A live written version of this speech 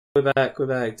We're back. Oh,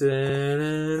 we are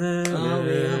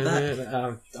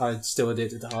back. I still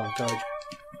addicted to hard code.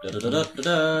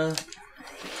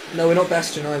 No, we're not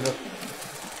Bastion either.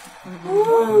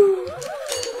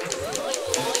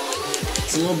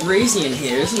 It's a little breezy in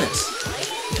here, isn't it?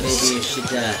 Maybe you should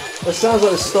That sounds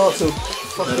like the start of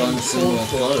fucking put on some more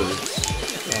clothes.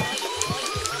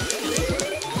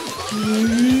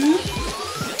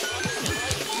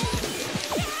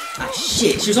 Ah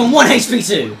shit, she was on 1 HP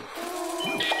too!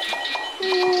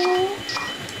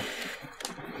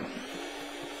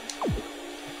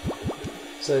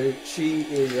 So she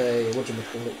is a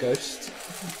whatchamacallit ghost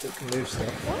that can move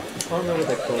stuff. I can't remember what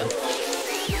they're called.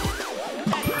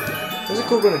 What's it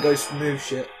called when a ghost moves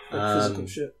shit? Like physical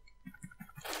shit.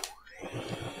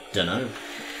 Dunno.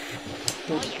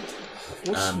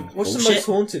 What's the most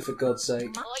haunted, for God's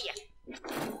sake? Oh yeah.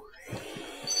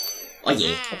 I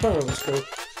can't remember what it's called.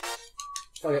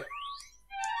 Fuck it.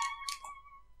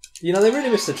 You know, they really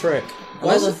missed the trick.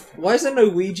 Why is there no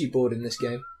Ouija board in this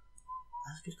game?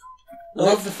 I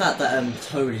love the fact that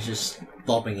Toad is just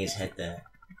bobbing his head there.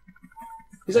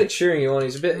 He's like cheering you on.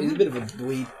 He's a bit of a dweeb.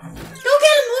 Go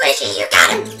get him, Luigi! You got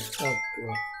him! Oh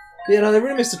god. Yeah, no, they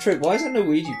really missed the trick. Why is there no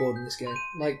Ouija board in this game?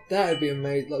 Like, that would be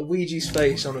amazing. Like, Ouija's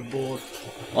face on a board.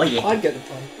 Oh yeah. I'd get the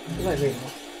pun. It might be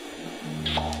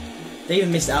enough. They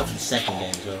even missed out for the second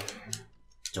game as well.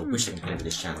 Which I wish I could play for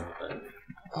this channel, but...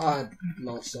 I'd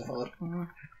laugh so hard.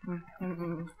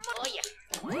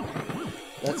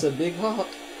 That's a big heart.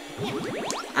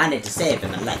 I need to save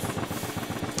him a life.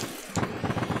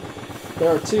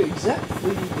 There are two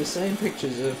exactly the same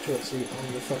pictures of Tootsie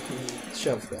on the fucking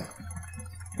shelf there.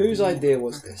 Whose idea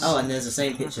was this? Oh, and there's the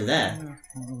same picture there.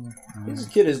 This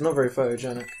kid is not very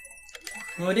photogenic.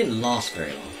 Well, it didn't last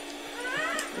very long.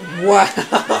 Wow!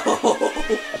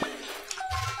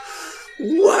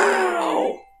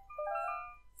 Wow!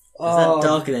 Is that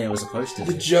darker than it was supposed to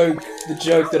be? The joke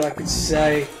that I could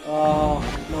say. Oh,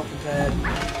 not prepared.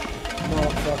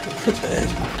 Not fucking prepared.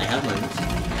 I have moments.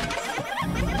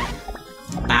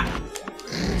 Ah.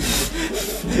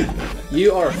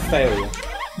 You are a failure.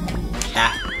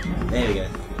 Ah. There we go.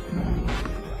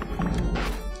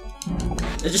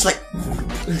 They're just like...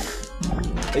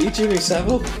 Are you Jimmy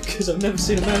Savile? Because I've never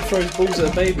seen a man throw his balls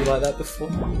at a baby like that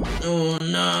before. Oh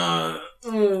no.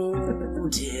 Oh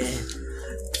dear.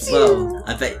 Well,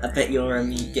 I bet you're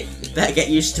you better get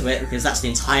used to it because that's the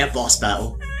entire boss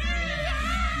battle.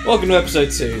 Welcome to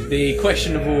episode 2, the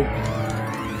questionable...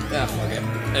 Ah, fuck it.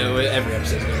 Every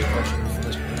episode's gonna be questionable from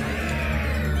this point.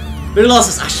 Who lost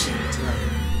us? Ah shit.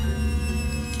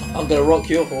 I'm gonna rock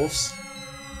your horse.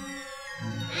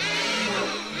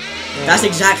 That's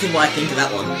exactly what I think of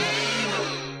that one.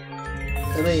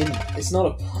 I mean, it's not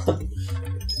a pun.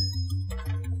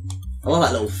 I love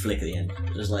that little flick at the end.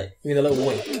 Just like... You mean the little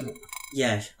wink?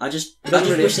 Yeah, I just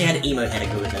wish they had an emo head to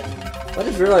go with it. I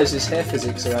just realised his hair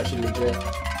physics are actually legit.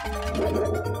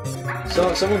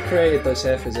 So someone created those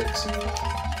hair physics.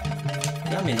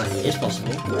 Yeah, I mean, like, it is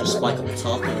possible. Just spike up the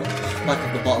top and spike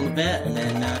up the bottom a bit, and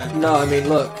then... No, I mean,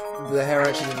 look. The hair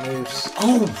actually moves.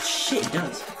 Oh, shit, it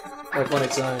does. Like, on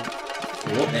its own.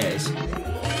 Oh, there it is.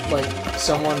 Like,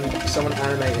 someone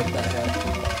animated that hair.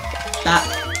 That...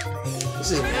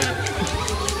 This is amazing.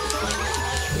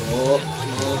 Oh,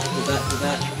 pull back.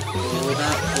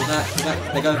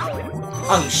 There you go.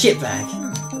 Oh, you shitbag.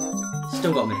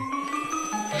 Still got me.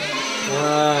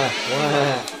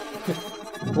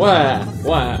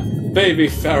 Wah. Baby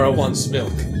Pharaoh wants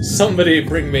milk. Somebody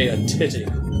bring me a titty.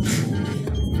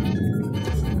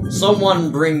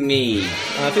 Someone bring me.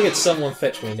 I think it's someone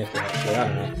fetch me a nipple, actually. I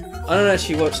don't know. I don't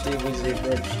actually watch the Weasley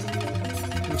Abridged.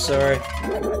 I'm sorry.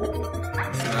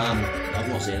 I've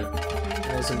not seen it.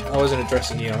 I wasn't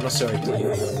addressing you. I'm not sorry to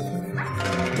you.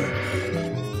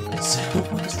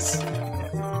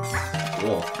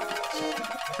 What?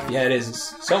 Yeah, it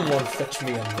is. Someone fetch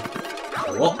me a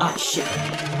nipple. What? Ah, shit.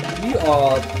 You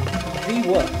are the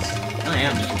worst. I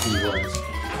am just the words.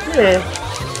 Yeah.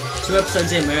 2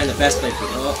 episodes in, we're in the best place.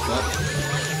 Oh, fuck.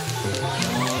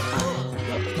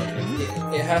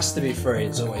 It has to be free.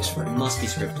 It's always free. It must be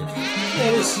scripted.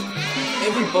 Yeah, it is.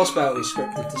 Every boss battle is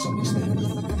scripted to some extent.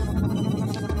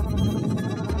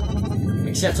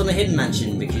 Except on the Hidden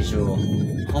Mansion, because your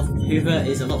Hoover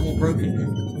is a lot more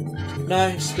broken. No,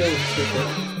 it's still scripted.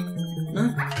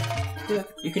 No? Yeah.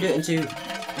 You can do it in 2.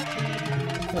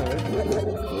 No.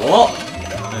 What?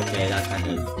 Okay, that kind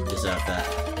of deserved that.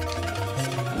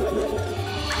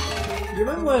 You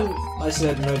remember when I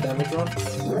said no damage run?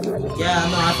 Yeah,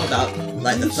 no, I fucked up.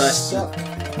 Like the first...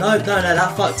 No,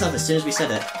 that fucked up as soon as we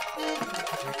said it.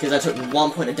 Because I took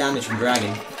 1 point of damage from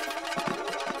Dragon.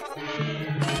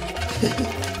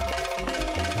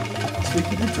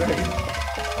 Speaking of dragon.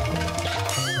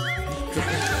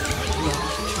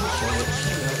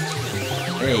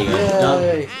 There you go. Done.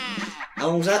 Yay! How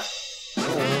long was that?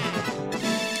 Oh,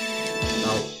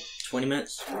 About 20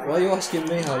 minutes. why are you asking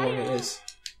me how long it is?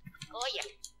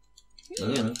 I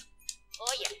don't know.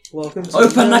 Welcome to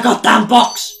Open the goddamn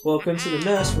box! Welcome to the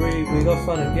nursery. We got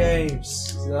fun and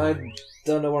games. I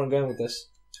don't know where I'm going with this.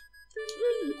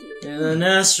 In the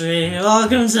nursery,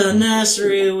 welcome to the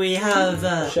nursery. We have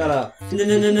Shut up.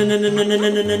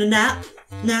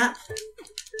 nap.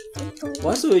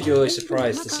 Why is Luigi always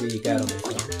surprised to see you get on the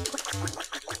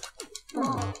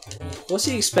phone? What's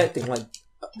he expecting? Like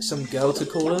some girl to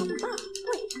call him?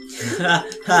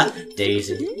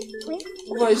 Daisy.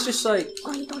 Well, it's just like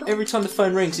every time the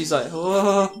phone rings, he's like,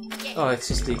 "Oh, it's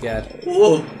just Egad."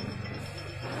 Whoa.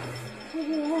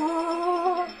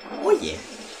 Oh yeah.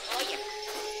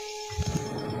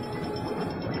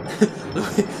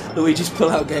 Luigi's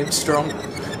pull-out game strong. Too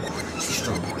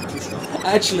strong.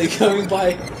 Actually, going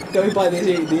by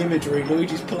the imagery,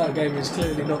 Luigi's pull-out game is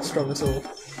clearly not strong at all.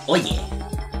 Oh yeah.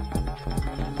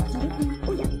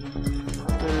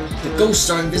 The ghosts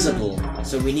are invisible,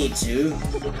 so we need to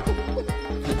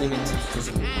put them into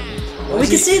physical. We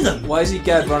can see them. Why is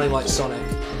Egad running like Sonic?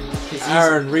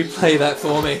 Aaron, replay that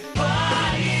for me.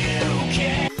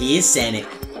 He is Sonic.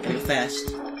 Go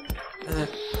fast.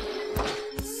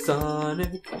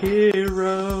 Sonic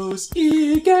Heroes,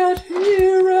 Egad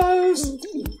Heroes.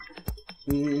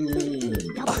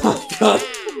 Oh my god!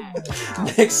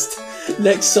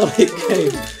 Next Sonic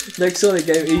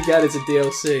game, Egad is a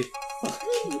DLC.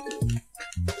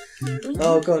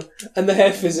 Oh god! And the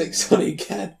hair physics on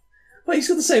Egad. Wait, he's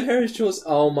got the same hair as Jaws.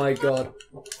 Oh my god!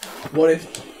 What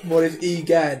if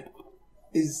Egad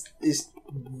is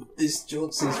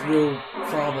Jaws' real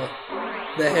father?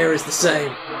 Their hair is the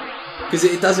same. Because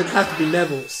it doesn't have to be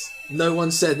Neville's. No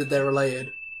one said that they're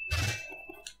related.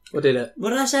 Or did it? What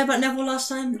did I say about Neville last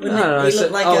time? No, he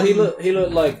looked like he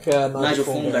looked like Nigel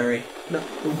Thornberry. No,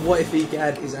 what if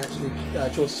Egad is actually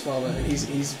Chaucer's father and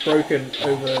he's broken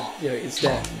over his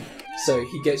death, so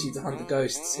he gets you to hunt the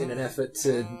ghosts in an effort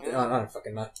to I don't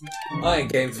fucking know. I ain't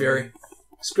Game Theory.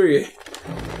 Screw you.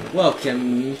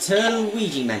 Welcome to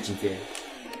Luigi Mansion Theory.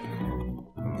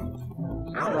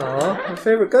 Aww, my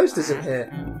favourite ghost isn't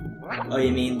here. Oh,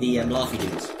 you mean the Laughy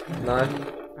Dudes? No.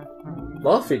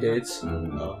 Laughy Dudes?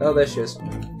 Oh. Oh, there she is.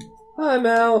 Hi,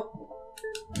 Mel!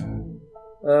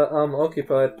 I'm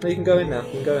occupied. No, you can go in now.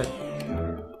 You can go in.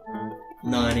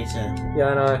 No, I need to...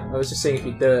 Yeah, I know. I was just seeing if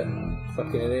you'd do it.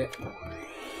 Fucking idiot.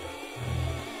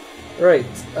 Right.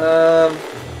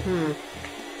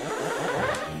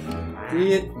 Do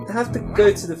you have to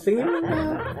go to the thingy room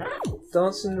now?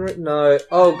 Dancing room? No.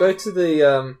 Oh, go to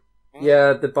the,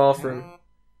 the bathroom.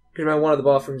 Because remember, one of the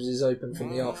bathrooms is open from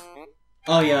the off.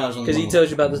 Oh yeah, I was on the Because he tells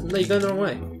you about this. No, you're going the wrong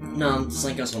way. No, I'm just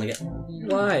like I just want to get...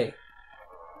 Why?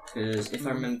 Because if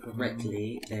I remember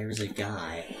correctly, there is a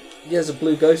guy. Yeah, there's a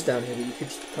blue ghost down here that you could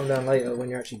come down later when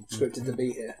you're actually scripted to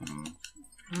be here.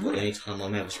 Well, the only time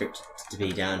I'm ever scripted to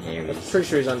be down here I'm is... pretty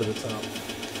sure he's under the top.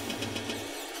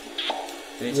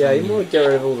 Yeah, You want to get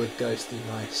rid of all the ghosty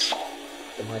mice.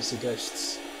 The micey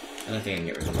ghosts. I don't think I can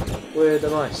get rid of them. We're the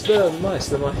mice. The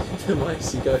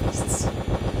micey ghosts.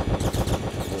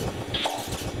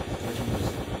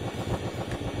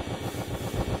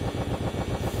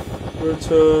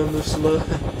 Return the slug.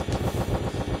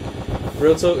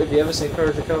 Real talk, have you ever seen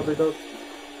Courage the Cowardly Dog?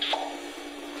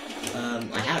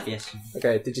 I have, yes.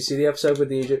 Okay, did you see the episode with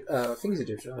the I think he's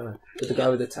Egyptian, I don't know. With the guy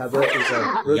with the tablet? He's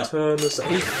like, return the slug.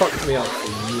 He fucked me up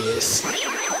for years.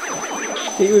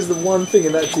 He was the one thing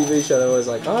in that TV show that I was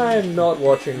like, I'm not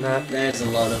watching that. There's a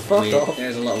lot of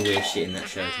weird shit in that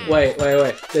show too. Wait.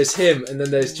 There's him, and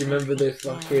then there's, do you remember the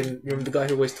guy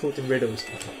who always talked in riddles?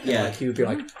 Yeah. Like, he would be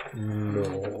like,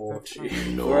 naughty.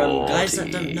 For guys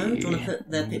that don't know, do you want to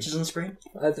put their pictures on the screen?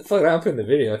 Fuck, I'll put in the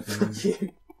video. Fuck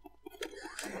you.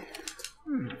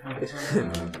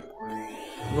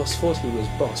 Ross thought he was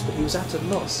boss, but he was at a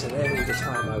loss, and every the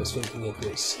time I was thinking it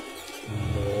was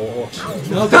naughty.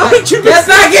 No, get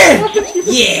back in!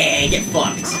 Yeah, get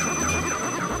fucked.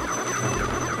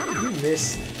 You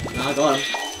missed. No, I got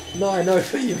him. No, I know,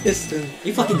 but you missed him.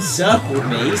 He fucking circled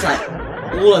me. He's like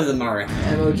all over the Murray.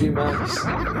 MOG Max.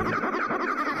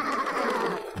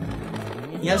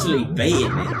 He absolutely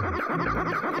baited me.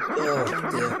 Oh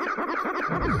dear.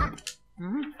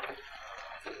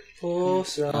 Pour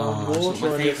some water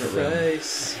on your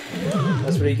face.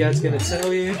 That's what Egad's gonna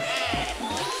tell you.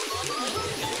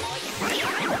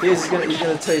 He's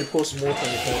gonna tell you to pour some water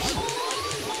on your face.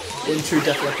 In true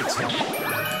Def Leppard style.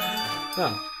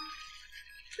 Oh.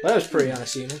 Well, that was pretty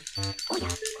unassuming.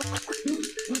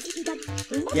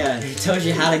 Yeah, it tells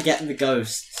you how to get the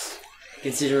ghosts.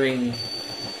 Considering,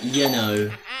 you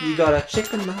know, You got a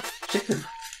chicken mouth, chicken.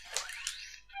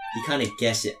 you kind of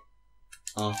guess it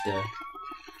after.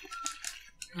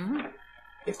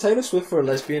 If Taylor Swift were a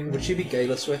lesbian, would she be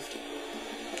Taylor Swift?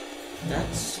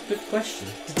 That's a good question.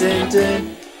 Dun,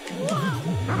 dun.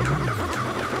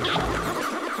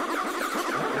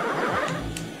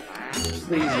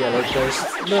 Please, yellow ghost.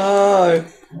 No!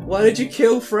 Why did you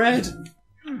kill Fred?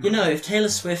 You know, if Taylor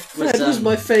Swift was, Fred was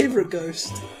my favourite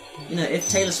ghost. you know, if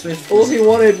Taylor Swift All was, he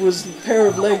wanted was a pair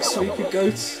of legs so he could go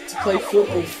to play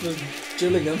football for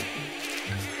Gillingham.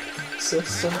 So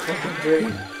some fucking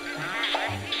dream.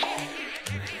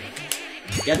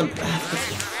 get them.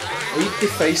 Are you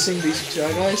defacing these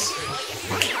guys?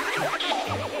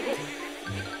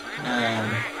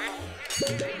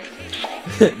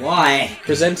 Why?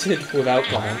 Presented without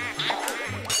comment.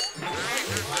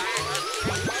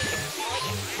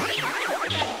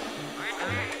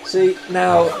 See,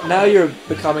 now you're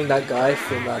becoming that guy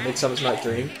from Midsummer's Night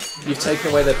Dream. You've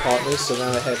taken away their partners, so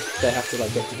now they have to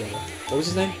like get together. What was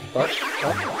his name? Buck?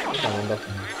 Buck? I can't remember.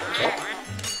 Buck?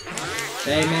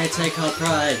 They may take our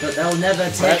pride, but they'll never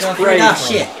take That's our freedom. Ah, Braveheart.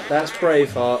 shit! That's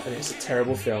Braveheart, and it's a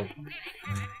terrible film.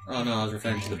 Oh no, I was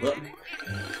referring to the book.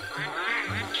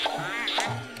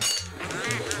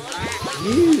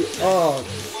 You are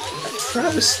a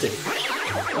travesty.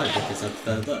 Why? Because I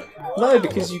prefer the book. No,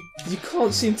 because you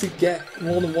can't seem to get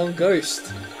more than one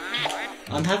ghost.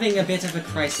 I'm having a bit of a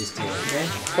crisis here, okay?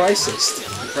 Crisis.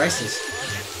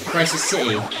 Crisis. Crisis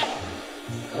City.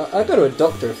 I'd go to a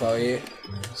doctor if I were you.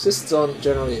 Cysts aren't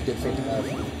generally a good thing to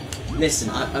have. Listen,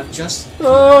 I've just...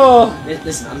 Oh!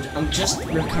 Listen, I'm just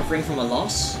recovering from a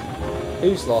loss.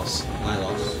 Whose loss? My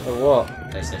loss. Or what?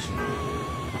 PlayStation.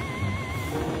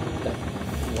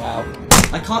 Wow.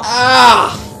 I can't...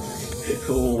 Ah!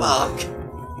 Cool. Fuck.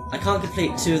 I can't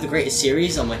complete 2 of the greatest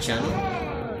series on my channel.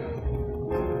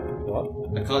 What?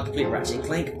 I can't complete Ratchet and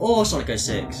Clank or Sonic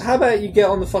 06. How about you get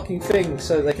on the fucking thing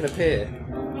so they can appear?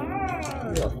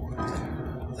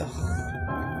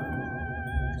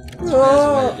 There's a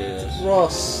way to do this.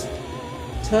 Ross,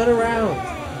 turn around.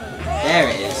 There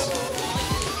it is.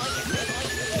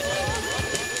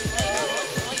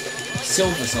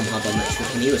 Silver somehow done that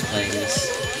trick when he was playing this.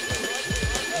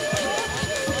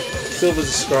 Silver's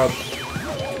a scrub.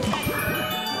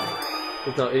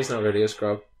 He's not really a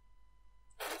scrub.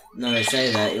 No, they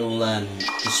say that it'll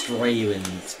destroy you in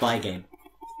Spy Game.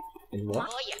 In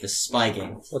what? The Spy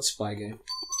Game. What's Spy Game?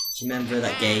 Do you remember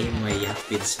that game where you have to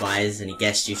be the spies and he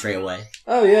guessed you straight away?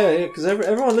 Oh yeah, because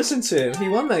everyone listened to him. He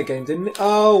won that game, didn't he?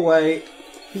 Oh wait,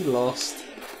 he lost.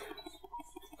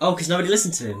 Oh, because nobody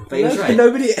listened to him, but he was right.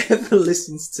 Nobody ever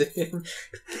listens to him.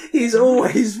 He's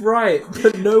always right,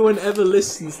 but no one ever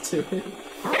listens to him.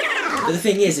 But the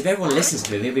thing is, if everyone listens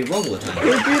to him, he'll be wrong all the time.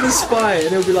 He'll be the spy, and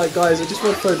he'll be like, guys, I just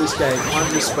want to play this game.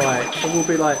 I'm the spy. And we'll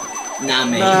be like, Nah,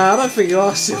 mate. nah, I don't think you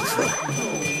are, Silver.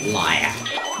 Liar.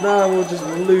 No, we'll just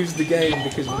lose the game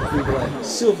because we'll be like,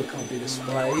 Silver can't be the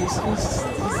spy. He's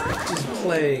just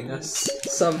playing us.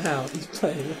 Somehow, he's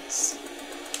playing us.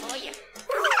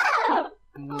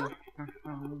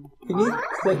 Can you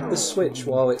click the switch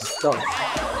while it's done?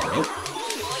 Nope.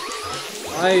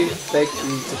 I beg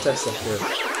you to test that for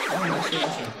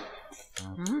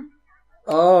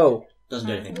Oh. Doesn't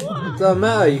do anything. It doesn't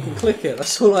matter, you can click it,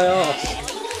 that's all I ask.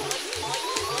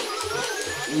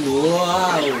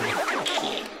 Wow.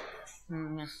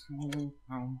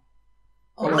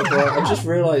 Oh my god, I've just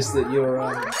realised that you're,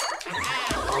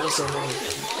 what's her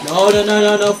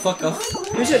name? No, fuck off.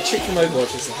 Who's that chick from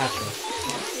Overwatch that's the hacker?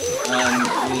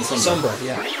 You mean Sombra. Sombra,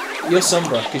 yeah. You're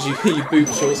Sombra, because you boop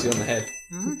Shorty on the head.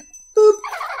 Boop!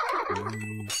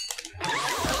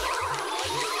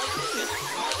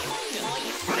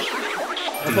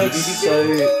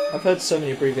 I've heard so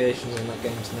many abbreviations in that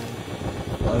game's name.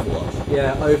 Overwatch.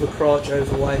 Yeah, overcrotch,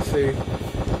 over waifu,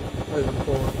 over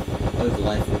porn. Over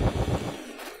life.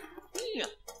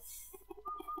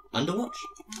 Underwatch?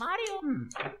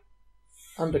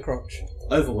 Undercrotch.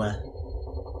 Overwear.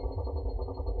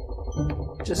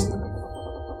 Just.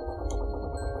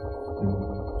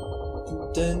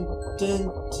 Dun, dun,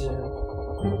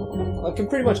 dun. I can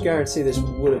pretty much guarantee this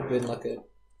would have been like a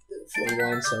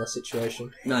wine cellar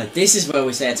situation. No, this is where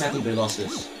we say Attack on Blue lost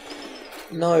us.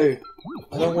 No,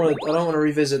 I don't want to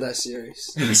revisit that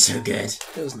series. It was so good.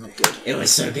 It was not good. It was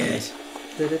so good.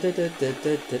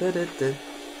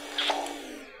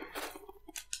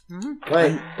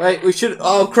 Wait, we should.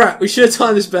 Oh crap, we should have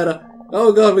timed this better.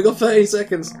 Oh god, we got 13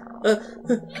 seconds. What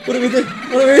do we do?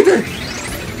 What do we do?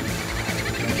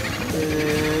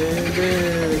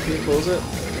 Can you pause it?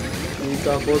 You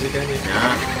can't pause it, can you?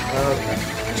 Nah. Okay.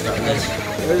 Start with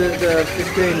this.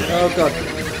 15. Oh god.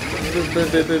 Boo.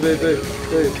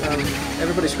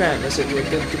 Everybody scram. That's it. Get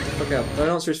the fuck out. Don't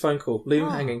answer his phone call. Leave him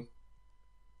hanging.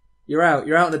 You're out.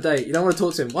 You're out on a date. You don't want to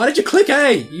talk to him. Why did you click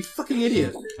A? You fucking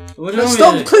idiot.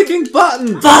 Stop clicking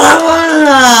buttons! But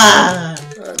I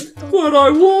wanna! But I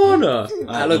wanna!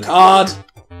 Alright, Alucard!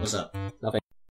 What's up? Nothing.